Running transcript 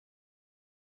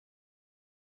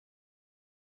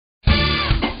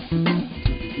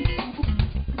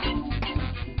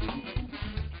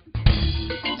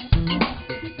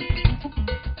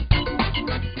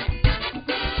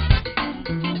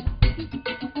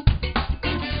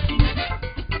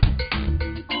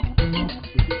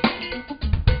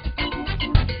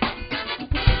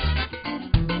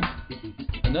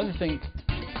thing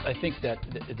I think that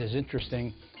is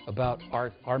interesting about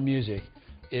our music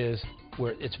is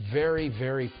where it's very,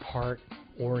 very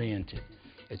part-oriented.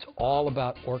 It's all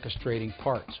about orchestrating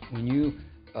parts. When you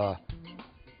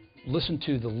listen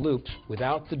to the loops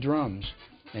without the drums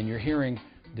and you're hearing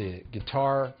the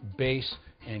guitar, bass,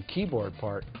 and keyboard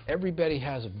part, everybody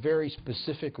has a very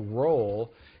specific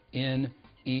role in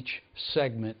each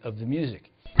segment of the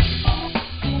music.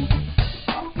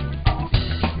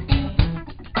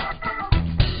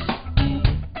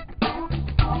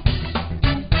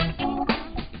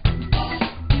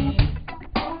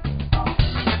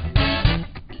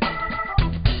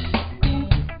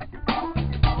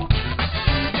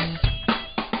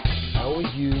 I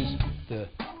always use the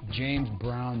James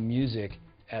Brown music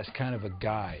as kind of a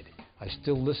guide. I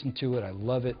still listen to it, I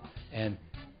love it, and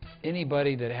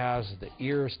anybody that has the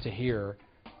ears to hear,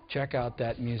 check out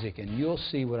that music and you'll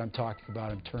see what I'm talking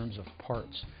about in terms of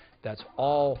parts. That's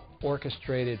all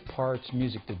orchestrated parts,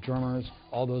 music, the drummers,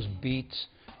 all those beats,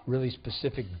 really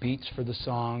specific beats for the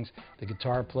songs, the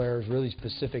guitar players, really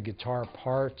specific guitar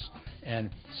parts, and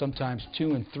sometimes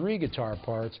 2 and 3 guitar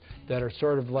parts that are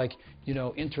sort of like, you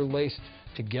know, interlaced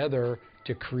together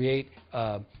to create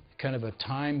kind of a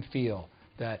time feel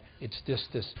that it's just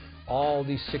this, all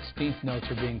these 16th notes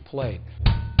are being played.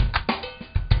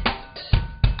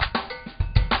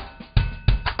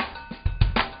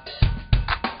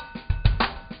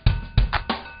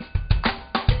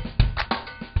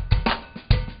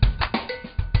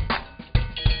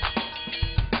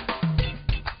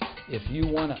 If you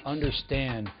want to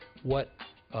understand what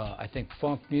I think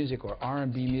funk music or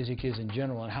R&B music is in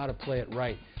general and how to play it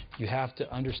right, you have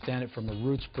to understand it from a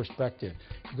roots perspective.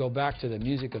 You go back to the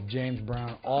music of James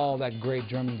Brown, all that great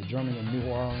drumming, the drumming of New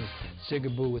Orleans,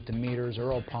 Zigaboo with the meters,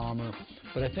 Earl Palmer.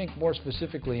 But I think more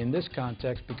specifically in this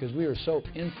context, because we were so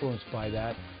influenced by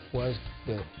that, was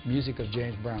the music of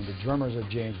James Brown, the drummers of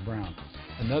James Brown.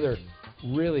 Another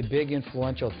really big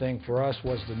influential thing for us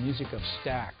was the music of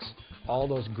Stax. All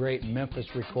those great Memphis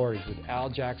recordings with Al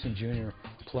Jackson Jr.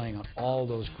 playing on all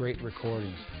those great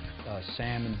recordings.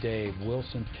 Sam and Dave,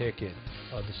 Wilson Pickett,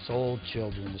 the Soul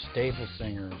Children, the Staple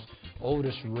Singers,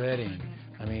 Otis Redding.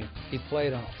 I mean, he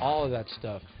played on all of that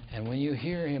stuff. And when you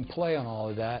hear him play on all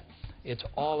of that, it's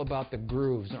all about the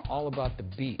grooves and all about the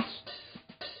beats.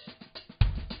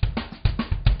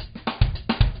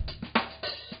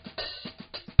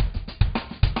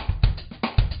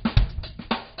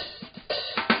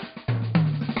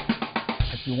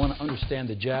 If you want to understand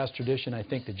the jazz tradition, I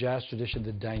think the jazz tradition,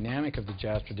 the dynamic of the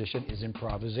jazz tradition is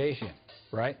improvisation,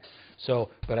 right? So,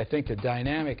 but I think the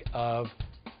dynamic of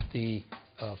the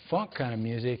funk kind of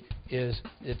music is,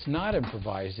 it's not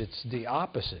improvised, it's the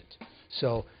opposite.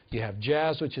 So you have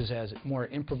jazz, which has more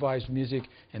improvised music,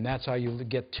 and that's how you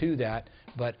get to that.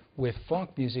 But with funk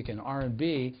music and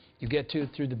R&B, you get to it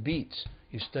through the beats.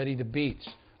 You study the beats.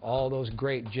 All those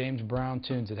great James Brown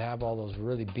tunes that have all those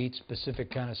really beat-specific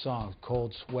kind of songs,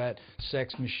 Cold Sweat,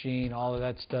 Sex Machine, all of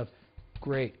that stuff,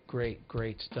 great, great,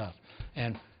 great stuff.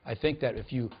 And I think that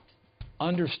if you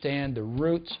understand the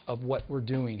roots of what we're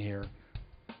doing here,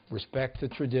 respect the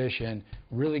tradition,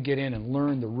 really get in and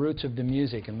learn the roots of the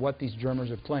music and what these drummers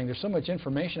are playing. There's so much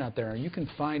information out there, and you can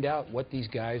find out what these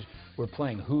guys were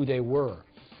playing, who they were.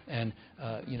 And,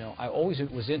 you know, I always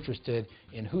was interested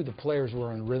in who the players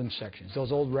were in rhythm sections.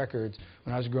 Those old records,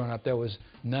 when I was growing up, there was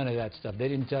none of that stuff. They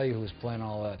didn't tell you who was playing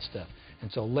all of that stuff.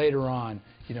 And so later on,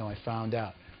 you know, I found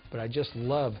out. But I just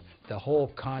love the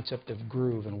whole concept of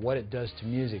groove and what it does to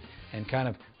music, and kind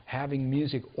of having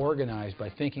music organized by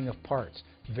thinking of parts.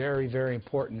 Very, very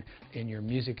important in your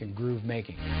music and groove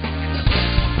making.